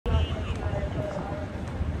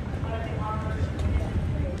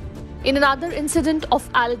In another incident of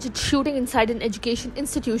alleged shooting inside an education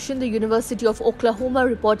institution, the University of Oklahoma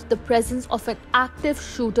reported the presence of an active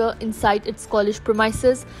shooter inside its college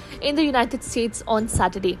premises in the United States on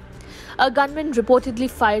Saturday. A gunman reportedly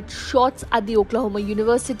fired shots at the Oklahoma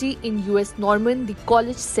University in U.S. Norman, the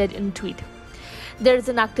college said in a tweet. There is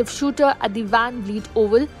an active shooter at the Van Vliet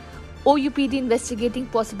Oval, OUPD investigating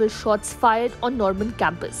possible shots fired on Norman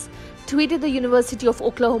campus, tweeted the University of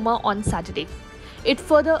Oklahoma on Saturday. It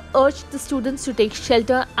further urged the students to take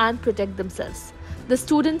shelter and protect themselves. The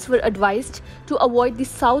students were advised to avoid the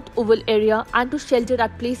South Oval area and to shelter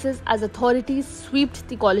at places as authorities swept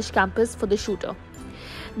the college campus for the shooter.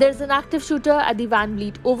 There is an active shooter at the Van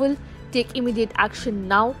Vliet Oval. Take immediate action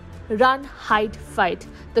now. Run, hide, fight,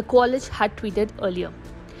 the college had tweeted earlier.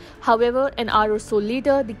 However, an hour or so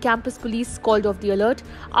later, the campus police called off the alert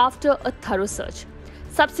after a thorough search.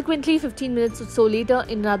 Subsequently, 15 minutes or so later,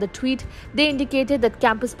 in another tweet, they indicated that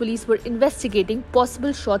campus police were investigating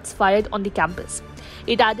possible shots fired on the campus.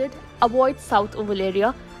 It added, avoid South Oval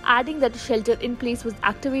area, adding that a shelter in place was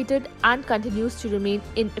activated and continues to remain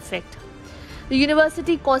in effect. The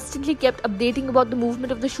university constantly kept updating about the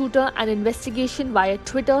movement of the shooter and investigation via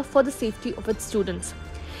Twitter for the safety of its students.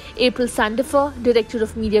 April Sandifer, Director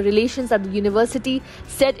of Media Relations at the university,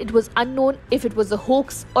 said it was unknown if it was a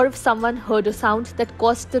hoax or if someone heard a sound that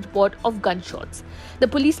caused the report of gunshots. The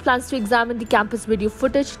police plans to examine the campus video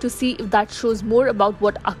footage to see if that shows more about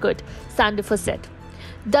what occurred, Sandifer said.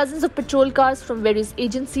 Dozens of patrol cars from various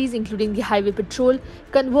agencies, including the Highway Patrol,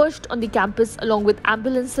 converged on the campus along with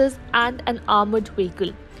ambulances and an armored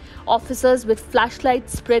vehicle. Officers with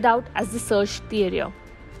flashlights spread out as they searched the area.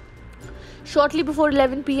 Shortly before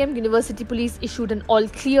 11 p.m., University Police issued an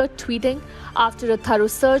all-clear, tweeting, after a thorough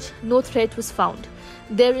search, no threat was found.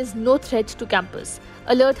 There is no threat to campus.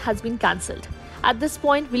 Alert has been cancelled. At this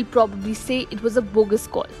point, we'll probably say it was a bogus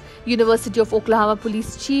call, University of Oklahoma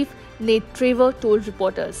Police Chief Nate Traver told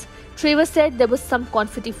reporters. Traver said there was some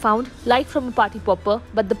confetti found, like from a party popper,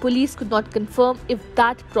 but the police could not confirm if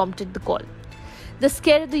that prompted the call. The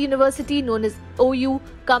scare at the university, known as OU,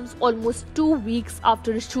 comes almost 2 weeks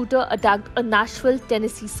after a shooter attacked a Nashville,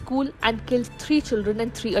 Tennessee school and killed 3 children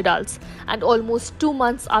and 3 adults, and almost 2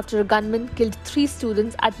 months after a gunman killed 3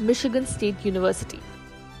 students at Michigan State University.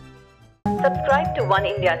 Subscribe to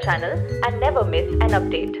Oneindia channel and never miss an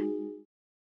update.